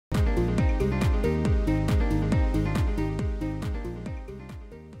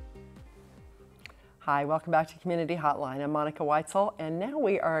Hi, welcome back to Community Hotline. I'm Monica Weitzel, and now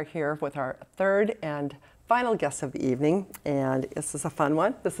we are here with our third and final guest of the evening, and this is a fun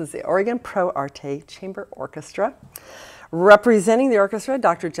one. This is the Oregon Pro Arte Chamber Orchestra. Representing the orchestra,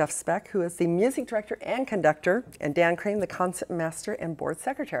 Dr. Jeff Speck, who is the music director and conductor, and Dan Crane, the concert master and board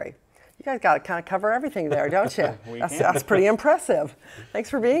secretary. You guys got to kind of cover everything there, don't you? That's pretty impressive. Thanks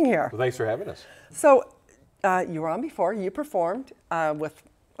for being here. Well, thanks for having us. So, you were on before. You performed with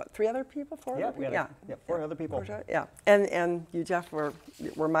what, 3 other people? 4? Yeah, we had 4 other people. Yeah, and you, Jeff, were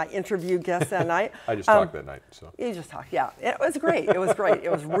my interview guests that night. I just talked that night, so. You just talked, yeah. It was great. It was great. It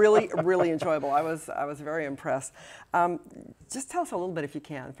was really enjoyable. I was very impressed. Just tell us a little bit, if you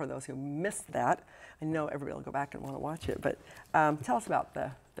can, for those who missed that. I know everybody will go back and want to watch it, but tell us about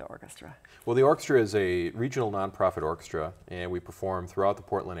the orchestra. Well, the orchestra is a regional nonprofit orchestra, and we perform throughout the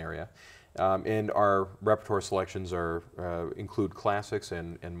Portland area. And our repertoire selections include classics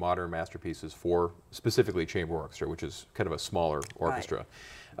and modern masterpieces for specifically chamber orchestra, which is kind of a smaller orchestra.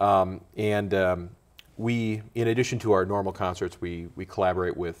 Right. We, in addition to our normal concerts, we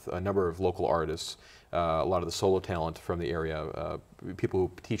collaborate with a number of local artists, a lot of the solo talent from the area, people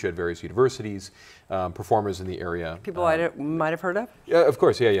who teach at various universities, performers in the area. People I might have heard of? Yeah, of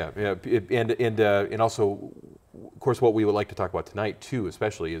course, yeah. And also, of course, what we would like to talk about tonight, too,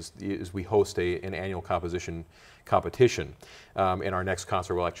 especially, is we host an annual composition competition, and our next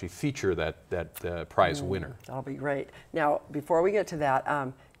concert will actually feature that prize winner. That'll be great. Now, before we get to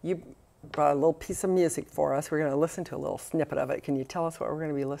that, you brought a little piece of music for us. We're going to listen to a little snippet of it. Can you tell us what we're going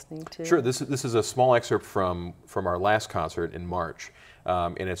to be listening to? Sure. This is a small excerpt from our last concert in March.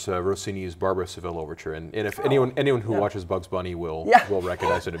 And it's Rossini's Barbara Seville Overture, and if anyone who watches Bugs Bunny will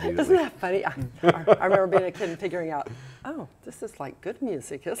recognize it immediately. Isn't that funny? I remember being a kid and figuring out, oh, this is like good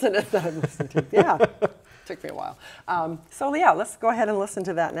music, isn't it, that I'm listening to? Yeah, took me a while. So yeah, let's go ahead and listen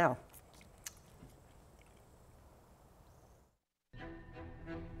to that now.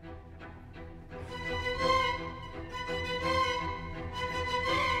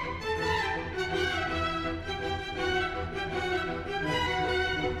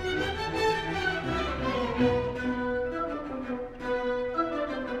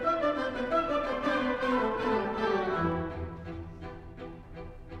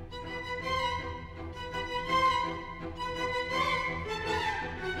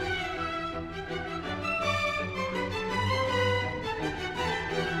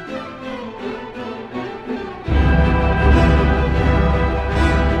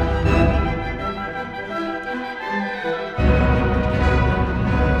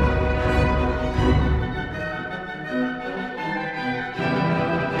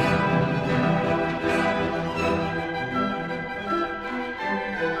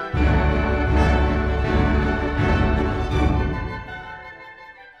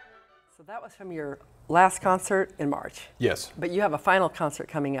 That was from your last concert in March. Yes. But you have a final concert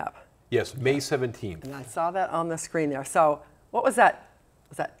coming up. Yes, May 17th. And I saw that on the screen there. So what was that?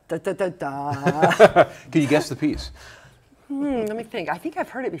 Was that da-da-da-da? Can you guess the piece? Let me think. I think I've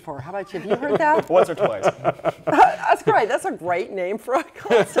heard it before. How about you? Have you heard that? Once or twice. That's great. That's a great name for a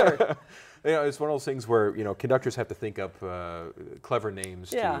concert. It's one of those things where conductors have to think up clever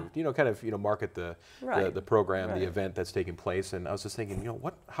names to kind of market the program, the event that's taking place. And I was just thinking,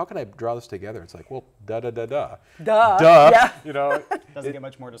 how can I draw this together? It's like, well, da da da da. Duh. Yeah. Doesn't get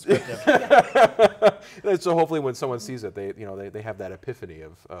much more descriptive. So hopefully, when someone sees it, they have that epiphany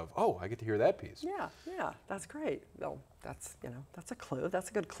of oh, I get to hear that piece. Yeah, that's great. Well, that's a clue.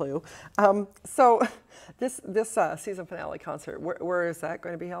 That's a good clue. So this season finale concert, where is that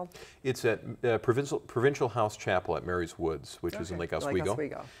going to be held? It's at Provincial House Chapel at Mary's Woods, which is in Lake Oswego.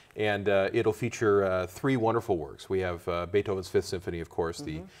 And it'll feature 3 wonderful works. We have Beethoven's Fifth Symphony, of course,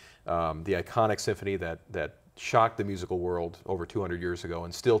 the iconic symphony that shocked the musical world over 200 years ago,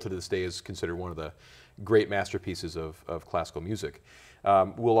 and still to this day is considered one of the great masterpieces of classical music.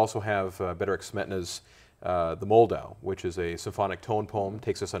 We'll also have Bedřich Smetana's The Moldau, which is a symphonic tone poem,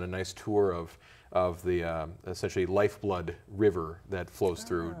 takes us on a nice tour of the essentially lifeblood river that flows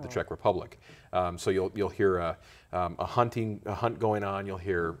through the Czech Republic. So you'll hear a hunt going on. You'll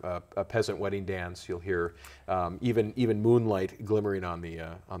hear a peasant wedding dance. You'll hear even moonlight glimmering on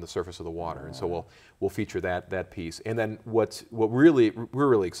the surface of the water. And so we'll feature that piece. And then what we're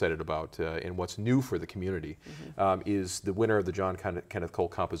really excited about and what's new for the community is the winner of the John Kenneth Cole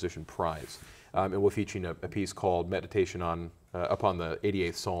Composition Prize. And we're featuring a piece called Meditation upon the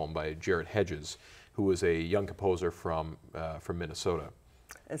 88th Psalm by Jarrett Hedges, who was a young composer from Minnesota.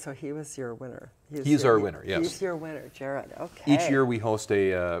 And so he was your winner. He's our winner, yes. He's your winner, Jarrett. Okay. Each year we host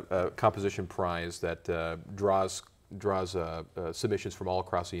a composition prize that draws draws submissions from all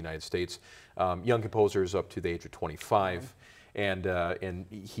across the United States, young composers up to the age of 25. And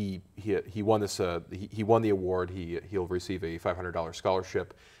he won this. He won the award. He'll receive a $500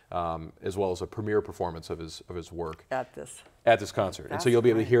 scholarship, as well as a premiere performance of his work at this concert. And so you'll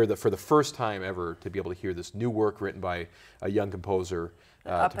be able to hear that for the first time ever, to be able to hear this new work written by a young composer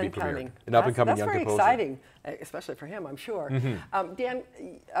to be premiered. An up and coming young composer. That's very exciting, especially for him, I'm sure. Dan,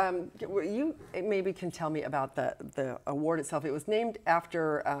 you maybe can tell me about the award itself. It was named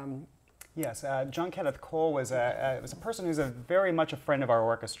after. Yes, John Kenneth Cole was a person who's very much a friend of our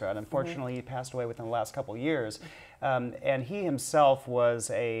orchestra, and unfortunately he passed away within the last couple of years. And he himself was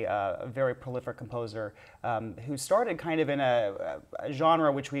a very prolific composer who started kind of in a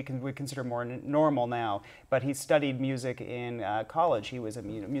genre which we consider more normal now, but he studied music in college. He was a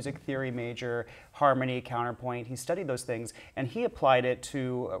music theory major, harmony, counterpoint. He studied those things, and he applied it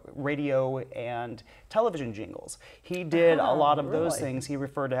to radio and television jingles. He did a lot of those things. He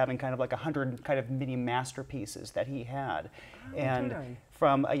referred to having kind of like 100 kind of mini masterpieces that he had. And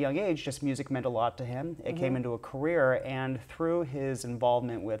from a young age, just music meant a lot to him. It came into a career, and through his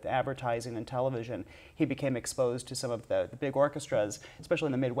involvement with advertising and television, he became exposed to some of the big orchestras, especially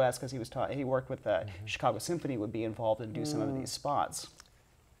in the Midwest, because he worked with the Chicago Symphony, would be involved and do some of these spots.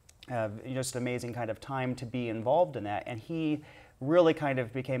 Just an amazing kind of time to be involved in that, and he really kind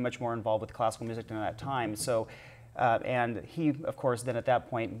of became much more involved with classical music during that time. So, and he, of course, then at that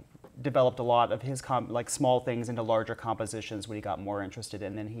point developed a lot of his like small things into larger compositions when he got more interested in.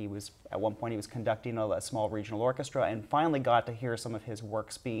 And then he was, at one point, he was conducting a small regional orchestra, and finally got to hear some of his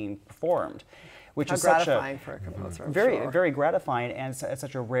works being performed, which is gratifying for a composer. Very gratifying, and it's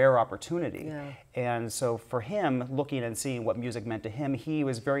such a rare opportunity. And so for him, looking and seeing what music meant to him, he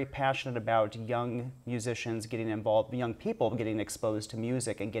was very passionate about young musicians getting involved, young people getting exposed to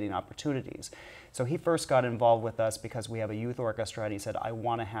music and getting opportunities. So he first got involved with us because we have a youth orchestra, and he said, I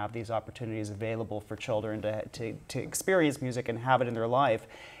want to have these opportunities available for children to experience music and have it in their life.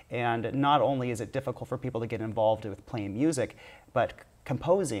 And not only is it difficult for people to get involved with playing music, but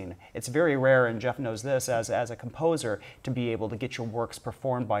composing. It's very rare, and Jeff knows this as a composer, to be able to get your works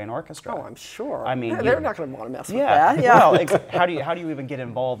performed by an orchestra. Oh, I'm sure. I mean, they're not going to want to mess with that. Well, how do you even get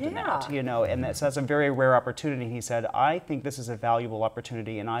involved in that? You know, and that's a very rare opportunity. He said, I think this is a valuable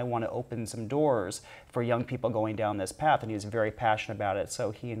opportunity, and I want to open some doors for young people going down this path. And he was very passionate about it.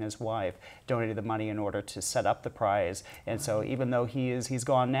 So he and his wife donated the money in order to set up the prize. And so even though he's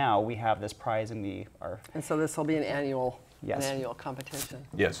gone now, we have this prize, and And so this will be an annual. Yes. An annual competition.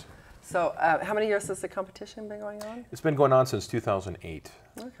 Yes. So how many years has the competition been going on? It's been going on since 2008.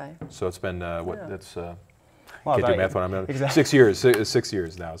 Okay. So it's been, that's, well, can't do math when I'm exactly. 6 years, 6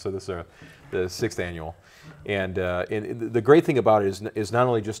 years now. So this is the 6th annual. And the great thing about it is not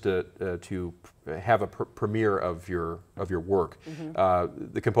only just to have a premiere of your work.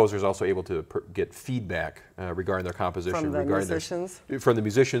 The composer is also able to get feedback regarding their composition, from the musicians, from the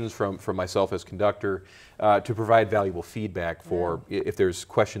musicians, from myself as conductor, to provide valuable feedback for if there's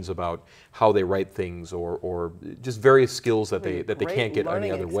questions about how they write things, or just various skills that they can't get any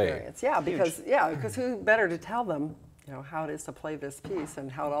other way. Yeah, because who better to tell them, you know, how it is to play this piece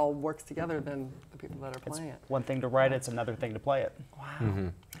and how it all works together than the people that are playing it. One thing to write it, it's another thing to play it.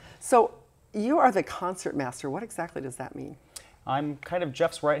 Wow. So you are the concert master. What exactly does that mean? I'm kind of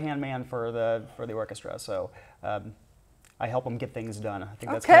Jeff's right-hand man for the orchestra, so I help him get things done. I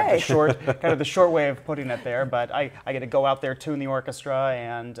think that's kind of the short way of putting it there. But I get to go out there, tune the orchestra,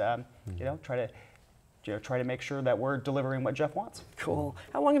 and try to make sure that we're delivering what Jeff wants. Cool.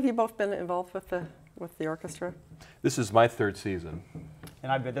 How long have you both been involved with the orchestra? This is my 3rd season.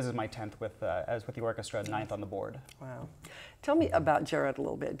 And this is my 10th with the orchestra, 9th on the board. Wow. Tell me about Jared a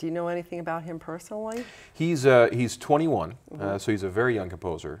little bit. Do you know anything about him personally? He's 21, so he's a very young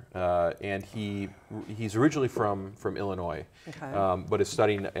composer, and he's originally from Illinois, but is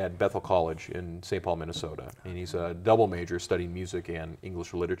studying at Bethel College in St. Paul, Minnesota, and he's a double major studying music and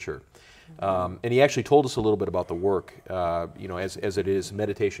English literature. And he actually told us a little bit about the work, as it is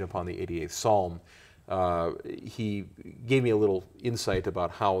meditation upon the 88th Psalm. He gave me a little insight about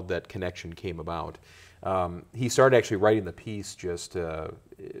how that connection came about. He started actually writing the piece just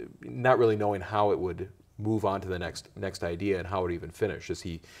not really knowing how it would move on to the next idea and how it would even finish, as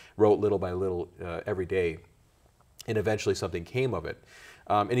he wrote little by little every day, and eventually something came of it.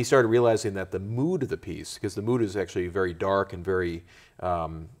 And he started realizing that the mood of the piece, because the mood is actually very dark and very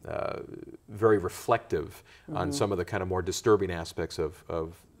very reflective on some of the kind of more disturbing aspects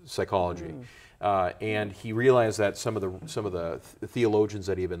of psychology. And he realized that some of the theologians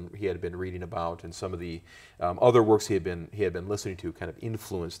that he had been reading about, and some of the other works he had been listening to, kind of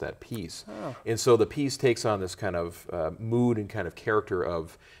influenced that piece. Oh. And so the piece takes on this kind of mood and kind of character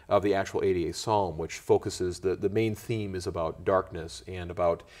of the actual 88th Psalm, which focuses, the main theme is about darkness and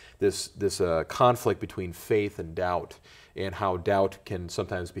about this conflict between faith and doubt, and how doubt can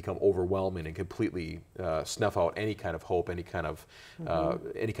sometimes become overwhelming and completely snuff out any kind of hope, any kind of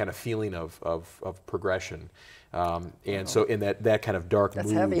feeling of progression, and so in that kind of dark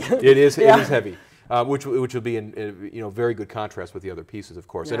mood, heavy. It is heavy, which will be in very good contrast with the other pieces, of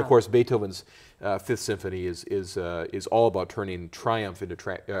course. Yeah. And of course, Beethoven's Fifth Symphony is all about turning triumph into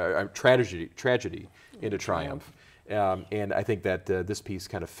tragedy into triumph. And I think that this piece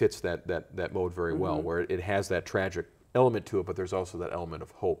kind of fits that mode very well, where it has that tragic element to it, but there's also that element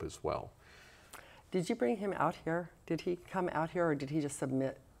of hope as well. Did you bring him out here? Did he come out here, or did he just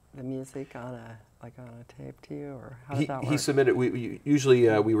submit the music on a tape to you, or how does that work? He submitted. We usually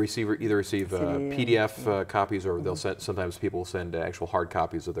either receive PDF copies, or they'll sometimes people send actual hard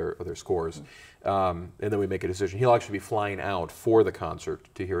copies of their scores, and then we make a decision. He'll actually be flying out for the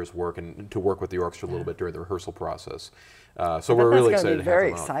concert to hear his work and to work with the orchestra a little bit during the rehearsal process. So we're really excited to have him out.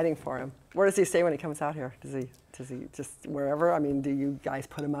 Very exciting for him. Where does he stay when he comes out here? Does he just wherever? I mean, do you guys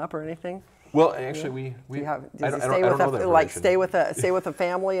put him up or anything? Well, actually, does he stay with a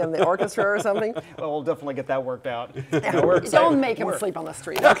family in the orchestra or something? Well, we'll definitely get that worked out. Yeah, don't make him sleep on the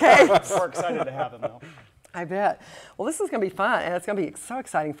street, okay? We're excited to have him, though. I bet. Well, this is going to be fun, and it's going to be so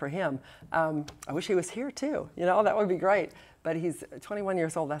exciting for him. I wish he was here too. That would be great. But he's 21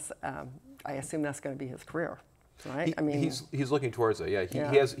 years old. That's I assume that's going to be his career. Right? He's looking towards it. Yeah, he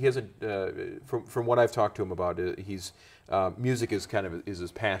hasn't. From what I've talked to him about, he's music is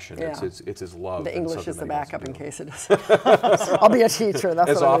his passion. Yeah. It's his love. The English is the backup in case it is. I'll be a teacher. That's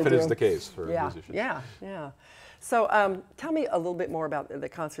as what often is the case for musicians. Yeah. So tell me a little bit more about the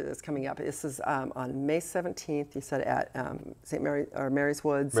concert that's coming up. This is on May 17th. You said at Mary's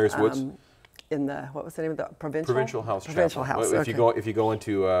Woods. Mary's Woods. In the, what was the name of the Provincial House Provincial Chapel. House. If you go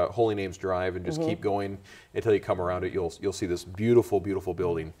into Holy Names Drive and just keep going until you come around it, you'll see this beautiful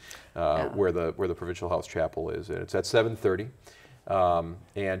building where the Provincial House Chapel is. And it's at 7:30,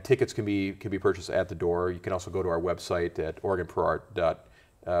 and tickets can be purchased at the door. You can also go to our website at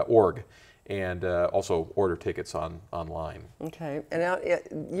organproart.org and also order tickets online. Okay, and now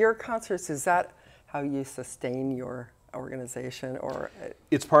your concerts, is that how you sustain your organization, or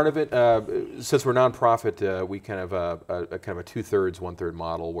it's part of it. Since we're nonprofit, we kind of a 2/3, 1/3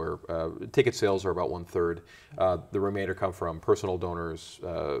 model, where ticket sales are about 1/3. The remainder come from personal donors,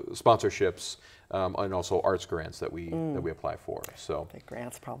 sponsorships, and also arts grants that we apply for. So the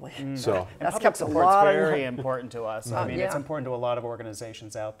grants probably. So that's kept a lot. Very important to us. I mean, it's important to a lot of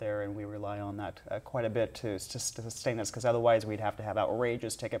organizations out there, and we rely on that quite a bit to sustain us. Because otherwise, we'd have to have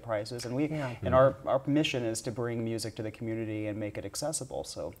outrageous ticket prices. And our mission is to bring music to the community and make it accessible.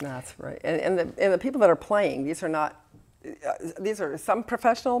 So that's right. And the people that are playing, these are not. These are some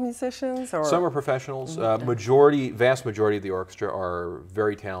professional musicians, or some are professionals. Vast majority of the orchestra are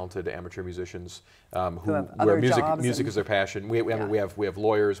very talented amateur musicians where music is their passion. We have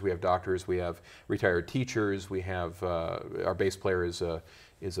lawyers, we have doctors, we have retired teachers. We have our bass player is a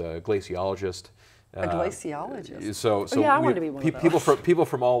glaciologist. A glaciologist. So I wanted to be one of those. People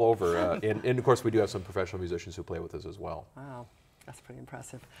from all over, and of course we do have some professional musicians who play with us as well. Wow, that's pretty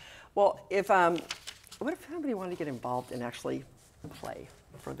impressive. Well, what if somebody wanted to get involved and actually play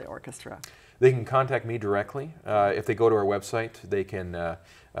for the orchestra? They can contact me directly. If they go to our website, they can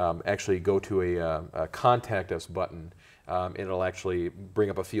actually go to a contact us button, and it'll actually bring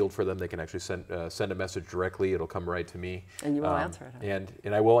up a field for them. They can actually send a message directly. It'll come right to me. And you will answer it. Huh?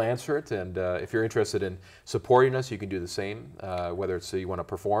 And I will answer it. And if you're interested in supporting us, you can do the same, whether it's you want to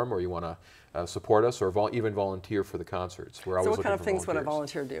perform or you want to support us, or even volunteer for the concerts. We're always looking for volunteers. So what kind of things would a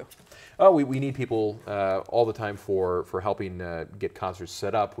volunteer do? Oh, we need people all the time for helping get concerts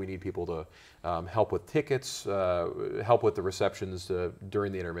set up. We need people to help with tickets, help with the receptions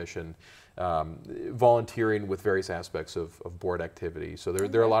during the intermission, volunteering with various aspects of board activity. So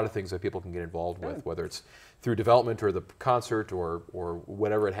there are a lot of things that people can get involved with, whether it's through development or the concert or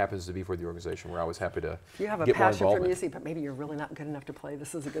whatever it happens to be for the organization. We're always happy to If you have a passion for music, but maybe you're really not good enough to play,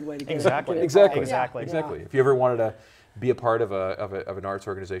 this is a good way to get Exactly. If you ever wanted to be a part of an arts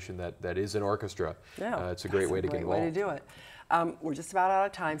organization that is an orchestra, it's a great way to get involved. Way to do it. We're just about out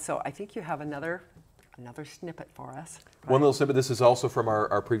of time, so I think you have another snippet for us. Right? One little snippet. This is also from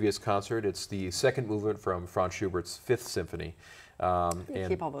our previous concert. It's the second movement from Franz Schubert's Fifth Symphony. You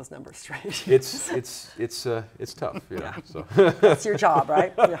keep all those numbers straight. It's tough, you know. Yeah. So. That's your job,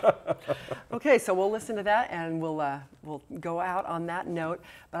 right? Yeah. Okay, so we'll listen to that and we'll go out on that note.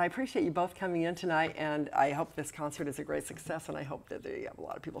 But I appreciate you both coming in tonight, and I hope this concert is a great success, and I hope that you have a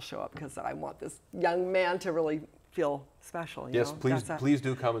lot of people show up, because I want this young man to really feel special. Yes, please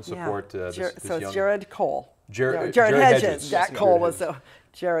do come and support this so young... it's Jared Cole. Jared Hedges. Hedges. Jack Cole was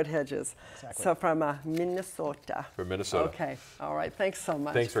Jared Hedges. Exactly. So from Minnesota. From Minnesota. Okay. All right. Thanks so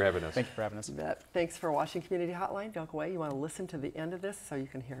much. Thanks for having us. Thank you for having us. Thanks for watching Community Hotline. Don't go away. You want to listen to the end of this so you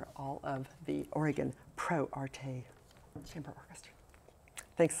can hear all of the Oregon Pro Arte Chamber Orchestra.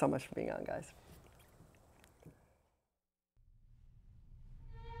 Thanks so much for being on, guys.